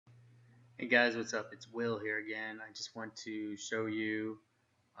Hey guys, what's up? It's Will here again. I just want to show you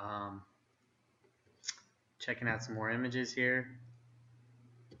um, checking out some more images here.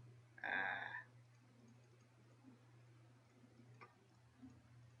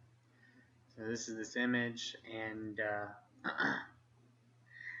 So this is this image, and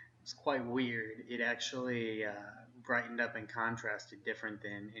it's quite weird. It actually brightened up and contrasted different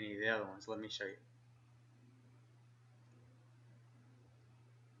than any of the other ones. Let me show you.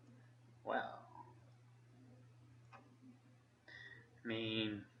 Wow. I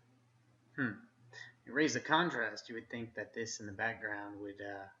mean, you raise the contrast, you would think that this in the background would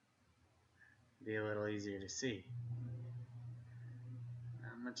be a little easier to see.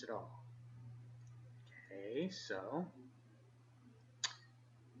 Not much at all. Okay, so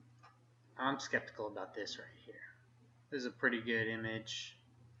I'm skeptical about this right here. This is a pretty good image.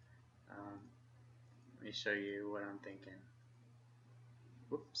 Let me show you what I'm thinking.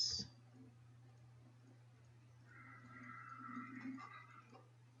 Whoops.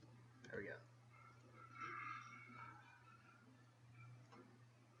 There we go.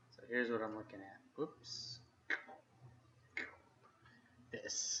 So here's what I'm looking at. Whoops.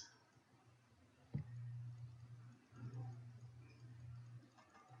 This.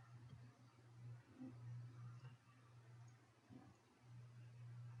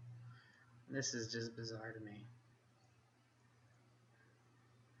 This is just bizarre to me.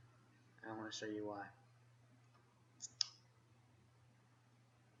 I want to show you why.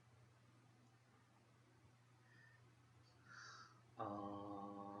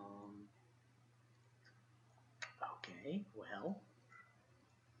 Okay, well,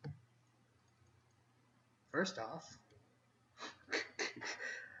 first off,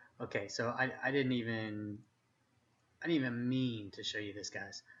 okay, so I didn't even mean to show you this,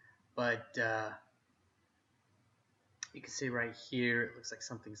 guys, but you can see right here it looks like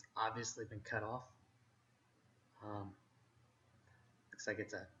something's obviously been cut off. Looks like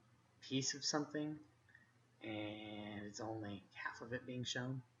it's a piece of something, and it's only half of it being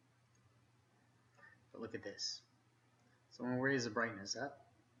shown. But look at this. So when we raise the brightness up,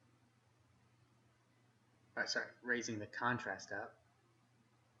 raising the contrast up,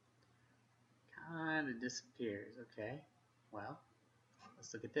 kind of disappears. Okay, well,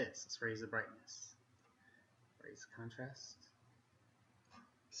 let's look at this. Let's raise the brightness. Raise the contrast.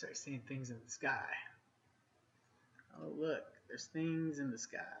 Start seeing things in the sky. Oh look, there's things in the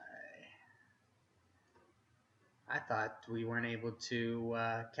sky. I thought we weren't able to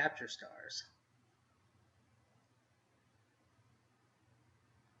capture stars.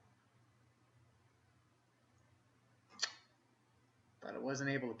 Thought it wasn't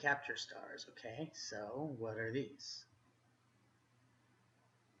able to capture stars. Okay, so what are these?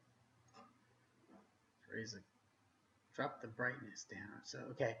 Drop the brightness down. So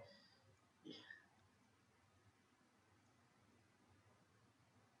okay.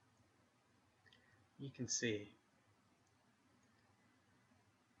 You can see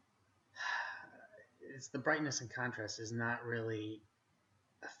it's the brightness and contrast is not really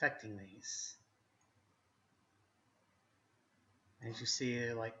affecting these. As you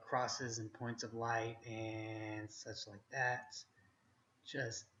see, like crosses and points of light and such like that.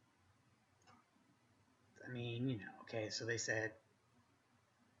 Just, I mean, you know, okay, so they said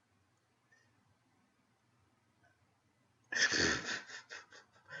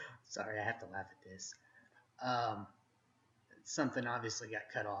sorry, I have to laugh at this. Something obviously got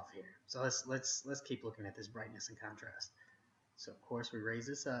cut off here. So let's keep looking at this brightness and contrast. So of course we raise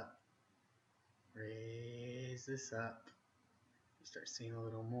this up. Raise this up. You start seeing a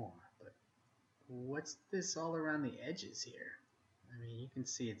little more. But what's this all around the edges here? I mean, you can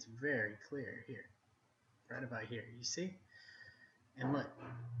see it's very clear here. Right about here, you see? And look.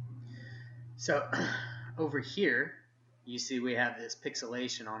 So over here, you see we have this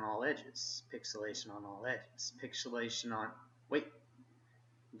pixelation on all edges. Pixelation on all edges. Pixelation on, wait,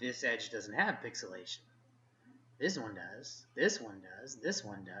 this edge doesn't have pixelation. This one does. This one does. This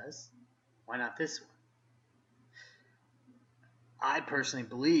one does. Why not this one? I personally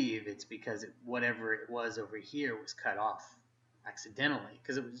believe it's because whatever it was over here was cut off accidentally,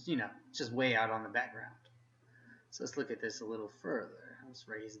 because it was, you know, just way out on the background. So let's look at this a little further. Let's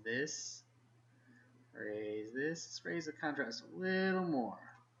raise this. Raise this. Let's raise the contrast a little more.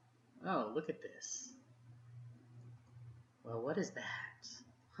 Oh, look at this. Well, what is that?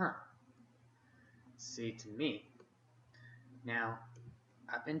 Huh. See, to me. Now,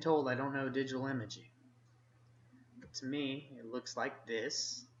 I've been told I don't know digital imaging. But to me, it looks like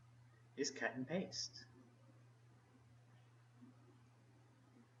this is cut and paste.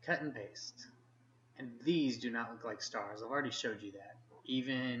 Cut and paste. And these do not look like stars. I've already showed you that.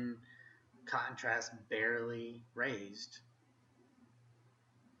 Even contrast barely raised,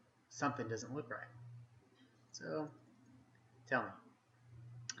 something doesn't look right. So, tell me,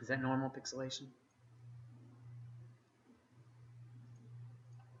 is that normal pixelation?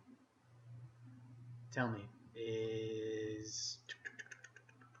 Tell me, is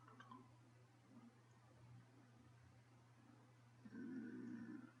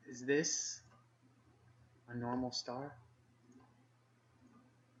this a normal star?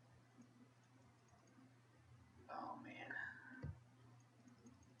 Oh man,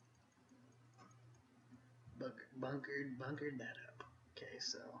 bunkered that up. Okay,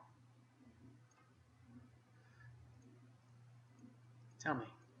 so tell me,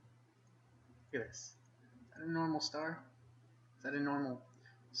 look at this. Is that a normal star? Is that a normal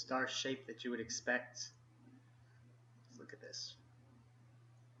star shape that you would expect? Let's look at this.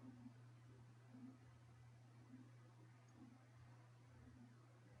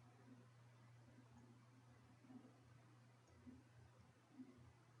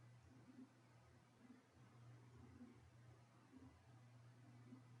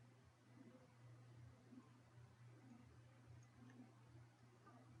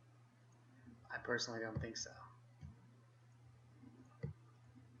 I personally don't think so.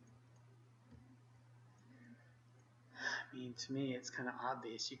 I mean, to me, it's kind of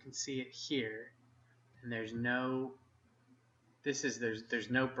obvious. You can see it here, and there's no. There's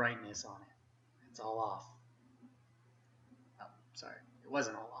no brightness on it. It's all off. Oh, sorry, it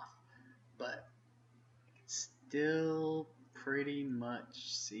wasn't all off, but you can still pretty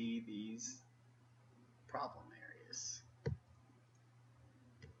much see these problem areas.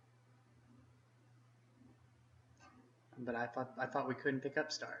 But I thought we couldn't pick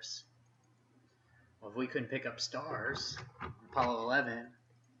up stars. Well, if we couldn't pick up stars, Apollo 11.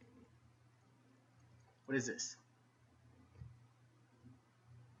 What is this?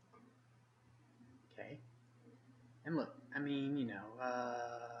 Okay. And look, I mean, you know,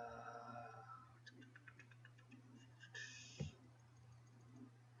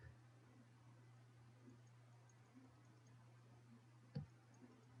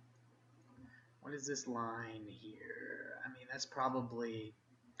 what is this line here? I mean, that's probably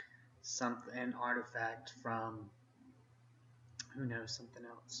an artifact from, who knows, something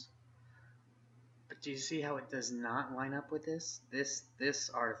else. But do you see how it does not line up with this?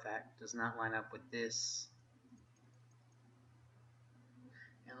 This artifact does not line up with this.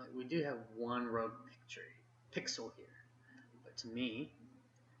 And look, we do have one rogue pixel here. But to me,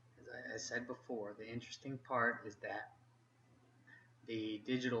 as I said before, the interesting part is that the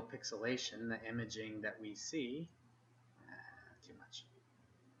digital pixelation, the imaging that we see, too much,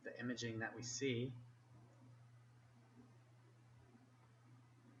 the imaging that we see,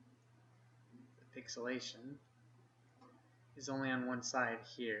 the pixelation is only on one side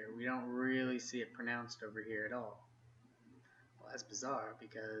here. We don't really see it pronounced over here at all. Well, that's bizarre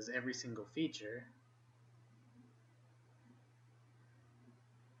because every single feature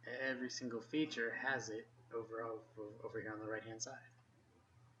has it over here on the right hand side.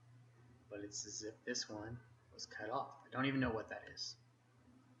 But it's as if this one was cut off. I don't even know what that is.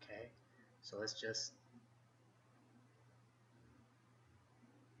 Okay, so let's just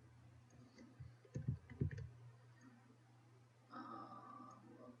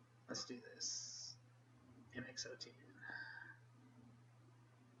let's do this. MXOT.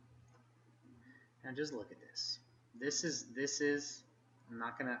 Now just look at this. This is. I'm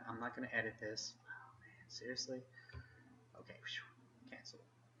not gonna edit this. Oh man, seriously. Okay,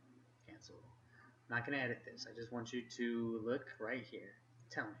 cancel. I'm not gonna edit this. I just want you to look right here.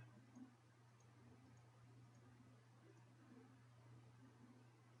 Tell me.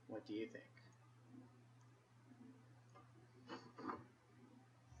 What do you think?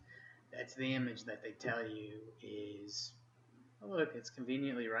 That's the image that they tell you is, oh look, it's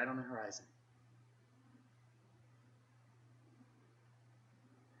conveniently right on the horizon.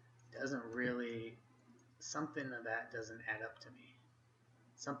 Doesn't really, something of that doesn't add up to me.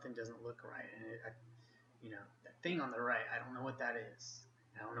 Something doesn't look right, and you know, that thing on the right, I don't know what that is.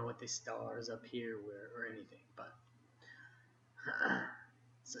 I don't know what these stars up here were or anything, but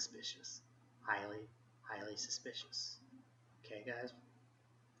suspicious, highly suspicious. Okay, guys.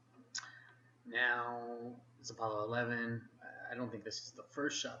 Now it's Apollo 11. I don't think this is the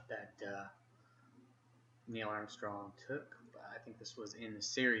first shot that Neil Armstrong took, but I think this was in a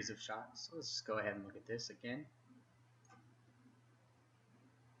series of shots. So let's just go ahead and look at this again.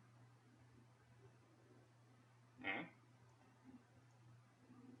 Okay.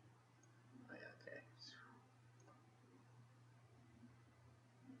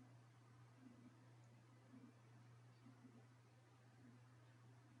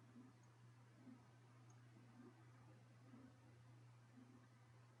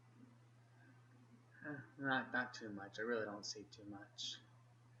 Not too much. I really don't see too much.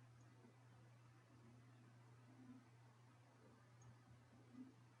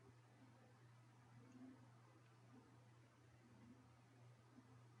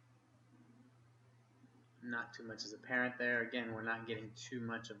 Not too much is apparent there. Again, we're not getting too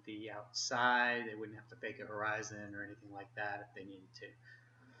much of the outside. They wouldn't have to fake a horizon or anything like that if they needed to.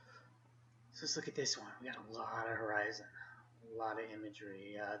 So let's look at this one. We got a lot of horizon, a lot of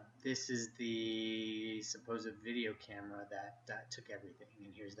imagery. This is the supposed video camera that took everything,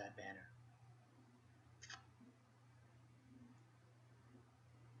 and here's that banner.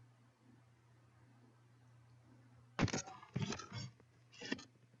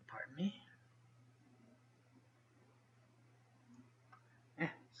 Pardon me.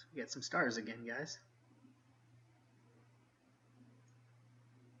 So we got some stars again, guys.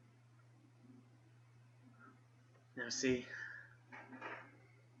 Now see, I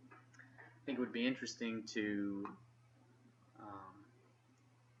think it would be interesting to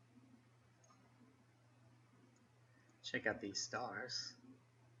check out these stars.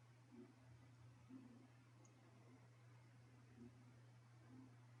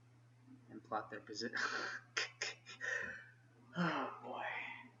 And plot their position. Oh boy.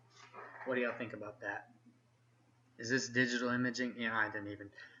 What do y'all think about that? Is this digital imaging? Yeah, I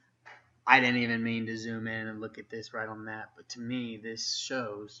didn't even mean to zoom in and look at this right on that, but to me this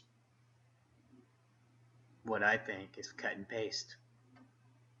shows what I think is cut and paste.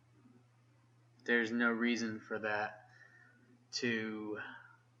 There's no reason for that to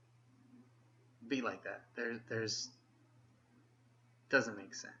be like that. There's doesn't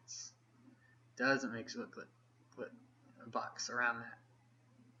make sense. Doesn't make sense. Look, a box around that.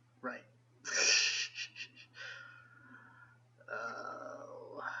 Right.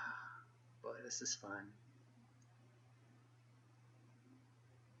 Oh, boy, this is fun.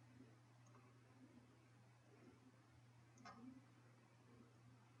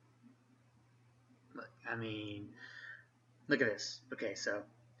 Look, I mean, look at this. Okay, so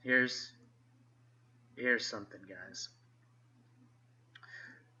here's something, guys.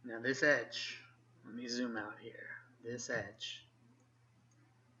 Now this edge, let me zoom out here. This edge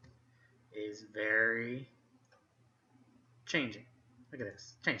is very changing. Look at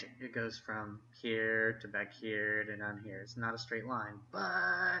this, changing. It goes from here to back here to down here. It's not a straight line,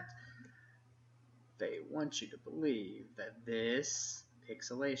 but they want you to believe that this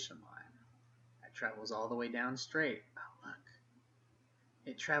pixelation line that travels all the way down straight. Oh, look.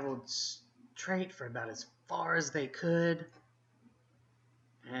 It traveled straight for about as far as they could,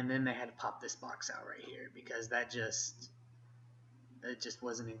 and then they had to pop this box out right here because that just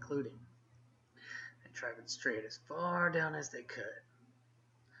wasn't including. They traveled straight as far down as they could.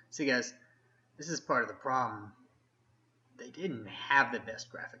 See, guys, this is part of the problem. They didn't have the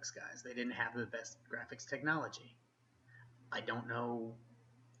best graphics, guys. They didn't have the best graphics technology. I don't know.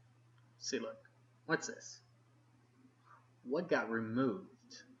 See, look. What's this? What got removed?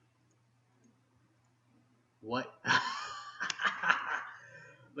 What?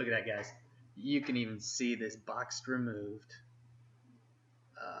 Look at that, guys. You can even see this box removed.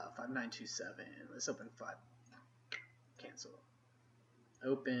 5927. Let's open 5. Cancel.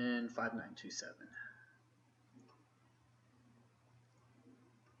 Open 5927.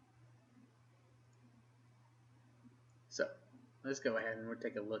 So let's go ahead and we'll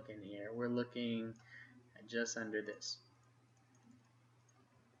take a look in here. We're looking at just under this.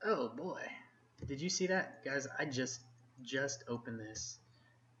 Oh boy. Did you see that? Guys, I just opened this.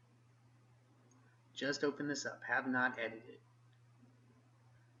 Just opened this up. Have not edited.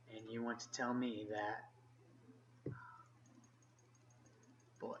 And you want to tell me that...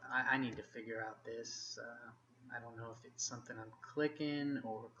 Boy, I need to figure out this. I don't know if it's something I'm clicking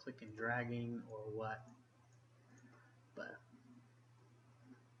or clicking dragging or what. But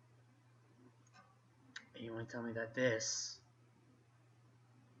you want to tell me that this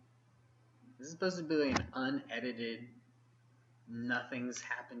is supposed to be an unedited, nothing's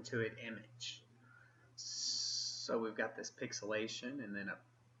happened to it image. So we've got this pixelation and then a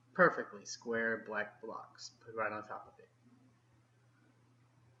perfectly square black blocks put right on top of it.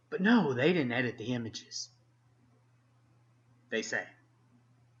 But no, they didn't edit the images. They say.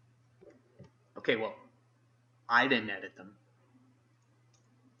 Okay, well, I didn't edit them.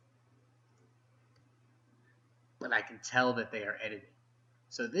 But I can tell that they are edited.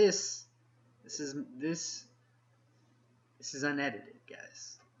 So this is unedited,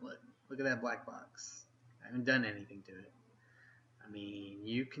 guys. Look at that black box. I haven't done anything to it. I mean,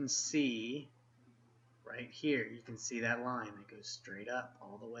 you can see right here, you can see that line that goes straight up,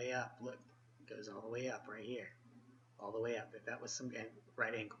 all the way up. Look, it goes all the way up right here. All the way up. If that was some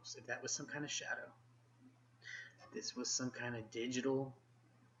right angles, if that was some kind of shadow. this was some kind of digital,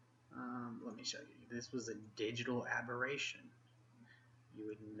 let me show you. This was a digital aberration. You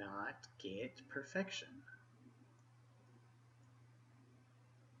would not get perfection.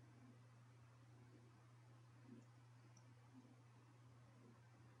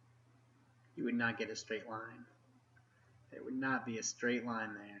 You would not get a straight line. There would not be a straight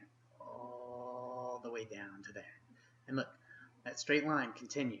line there all the way down to there. And look, that straight line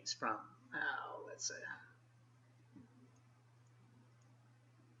continues from, let's say,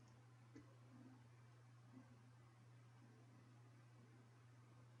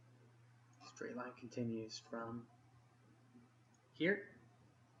 straight line continues from here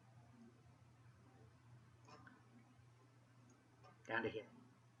down to here.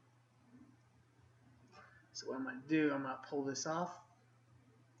 So what I'm going to do, I'm going to pull this off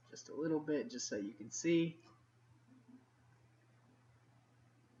just a little bit just so you can see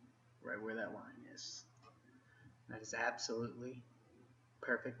right where that line is. That is absolutely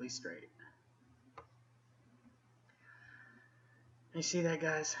perfectly straight. You see that,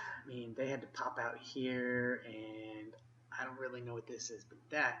 guys? I mean, they had to pop out here, and I don't really know what this is, but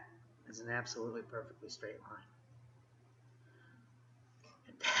that is an absolutely perfectly straight line.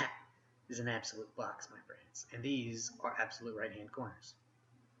 And that is an absolute box, my friends. And these are absolute right-hand corners.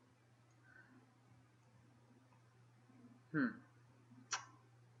 And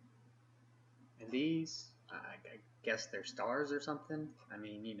these, I guess they're stars or something. I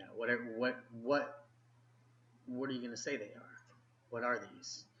mean, you know, whatever. What are you going to say they are? What are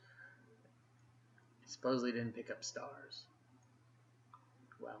these? They supposedly didn't pick up stars.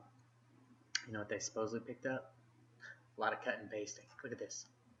 Well, you know what they supposedly picked up? A lot of cut and pasting. Look at this.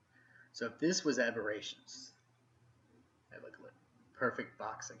 So if this was aberrations, hey, look, perfect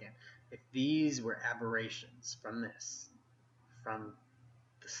box again. If these were aberrations from this, from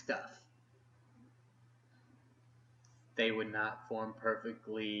the stuff, they would not form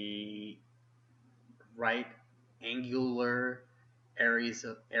perfectly right angular areas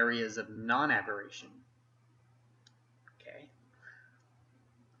of non-aberration. Okay.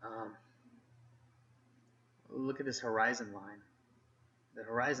 Look at this horizon line. The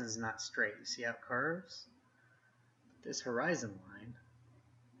horizon is not straight. You see how it curves? This horizon line,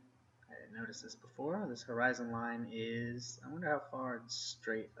 I didn't notice this before. This horizon line is, I wonder how far it's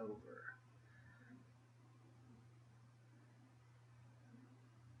straight over.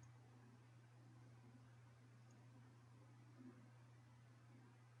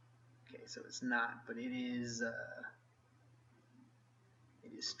 Okay, so it's not, but it is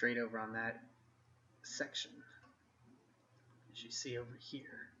straight over on that section, as you see over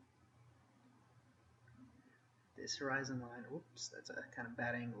here. This horizon line, whoops, that's a kind of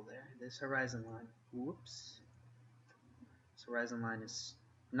bad angle there. This horizon line, whoops. This horizon line is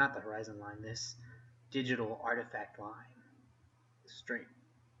not the horizon line, this digital artifact line is straight.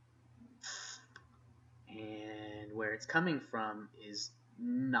 And where it's coming from is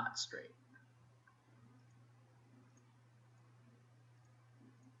not straight.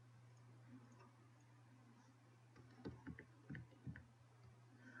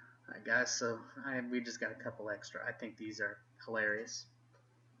 Alright guys, so we just got a couple extra. I think these are hilarious.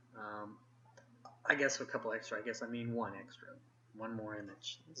 I guess a couple extra, I mean one extra. One more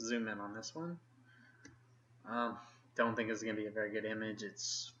image. Let's zoom in on this one. Don't think it's going to be a very good image.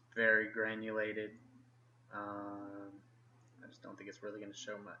 It's very granulated. I just don't think it's really going to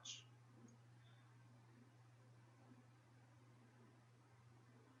show much.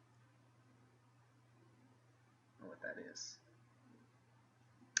 I don't know what that is.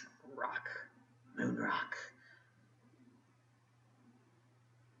 Rock. Moon rock.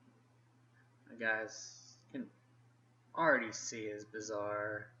 Guys, you can already see his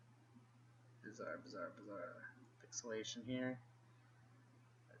bizarre pixelation here.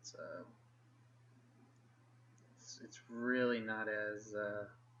 It's really not as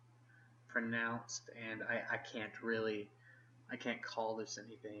pronounced, and I can't call this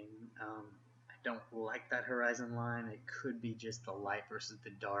anything. I don't like that horizon line. It could be just the light versus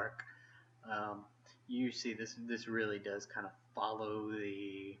the dark. You see this really does kind of follow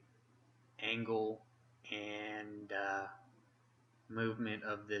the angle and movement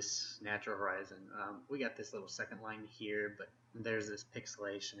of this natural horizon. We got this little second line here, but there's this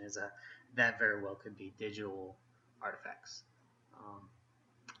pixelation. That very well could be digital artifacts.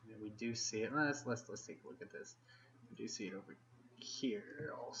 We do see it. Let's take a look at this. We do see it over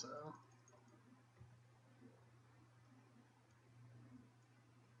here also.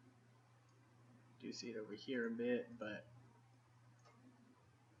 Do see it over here a bit, but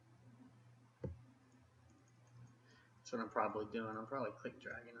that's what I'm probably doing. I'm probably click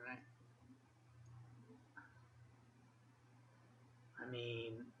dragging, right?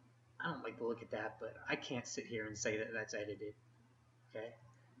 mean, I don't like to look at that, but I can't sit here and say that that's edited. Okay.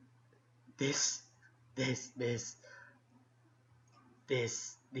 This, this, this,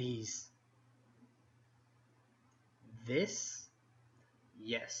 these, this.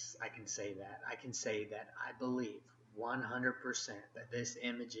 Yes, I can say that. I can say that I believe 100% that this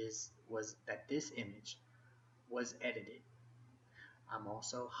image was edited. I'm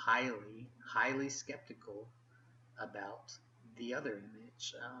also highly skeptical about the other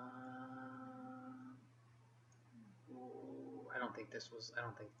image. I don't think this was. I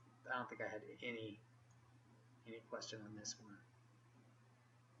don't think I had any question on this one.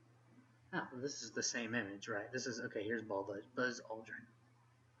 Oh, this is the same image, right? This is okay. Here's Buzz Aldrin.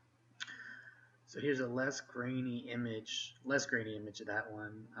 So here's a less grainy image of that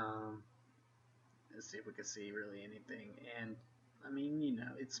one. Let's see if we can see really anything. And I mean, you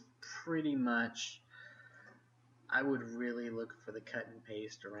know, it's pretty much. I would really look for the cut and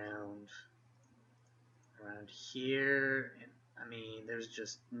paste around here. And I mean, there's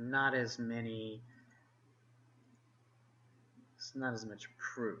just not as many. It's not as much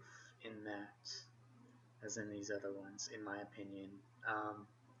proof in that as in these other ones, in my opinion.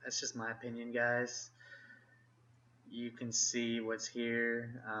 That's just my opinion, guys. You can see what's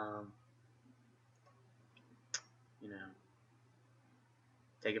here. You know,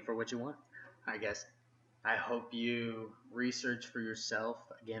 take it for what you want, I guess. I hope you research for yourself.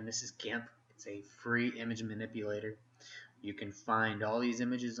 Again, this is GIMP. It's a free image manipulator. You can find all these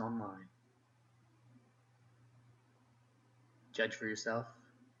images online. Judge for yourself.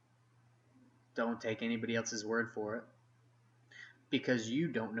 Don't take anybody else's word for it, because you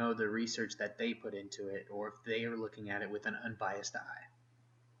don't know the research that they put into it, or if they are looking at it with an unbiased eye.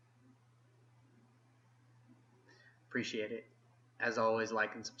 Appreciate it. As always,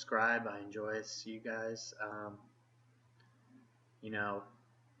 like and subscribe. I enjoy it. See you guys. You know,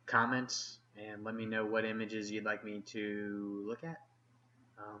 comments and let me know what images you'd like me to look at.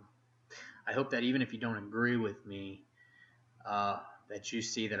 I hope that even if you don't agree with me, that you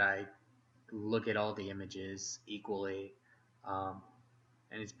see that I look at all the images equally. And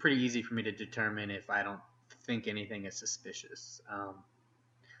it's pretty easy for me to determine if I don't think anything is suspicious.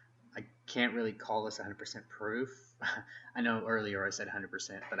 I can't really call this 100% proof. I know earlier I said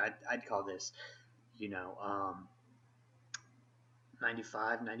 100%, but I'd call this, you know,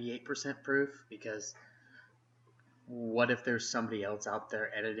 95, 98% proof, because what if there's somebody else out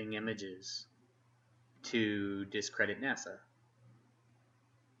there editing images to discredit NASA?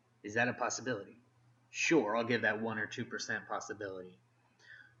 Is that a possibility? Sure, I'll give that 1 or 2% possibility.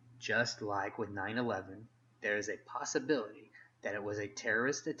 Just like with 9/11, there is a possibility that it was a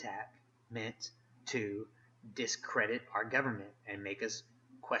terrorist attack meant to discredit our government and make us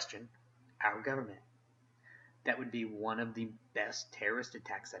question our government. That would be one of the best terrorist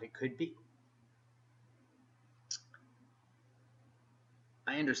attacks that it could be.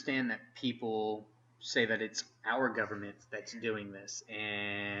 I understand that people say that it's our government that's doing this,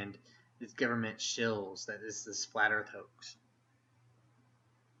 and this government shills that this is flat earth hoax.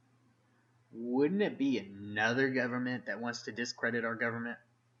 Wouldn't it be another government that wants to discredit our government?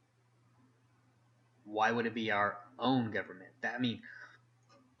 Why would it be our own government? I mean,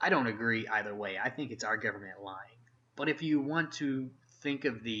 I don't agree either way. I think it's our government lying. But if you want to think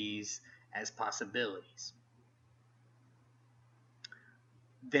of these as possibilities,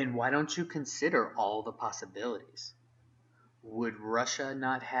 then why don't you consider all the possibilities? Would Russia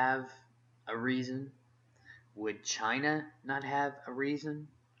not have a reason? Would China not have a reason?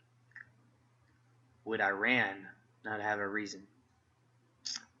 Would Iran not have a reason?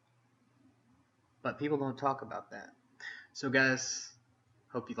 But people don't talk about that. So guys,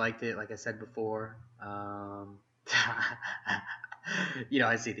 hope you liked it. Like I said before, you know,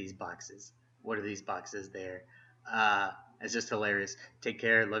 I see these boxes. What are these boxes there? It's just hilarious. Take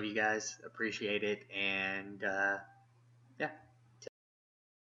care. Love you guys. Appreciate it. And yeah.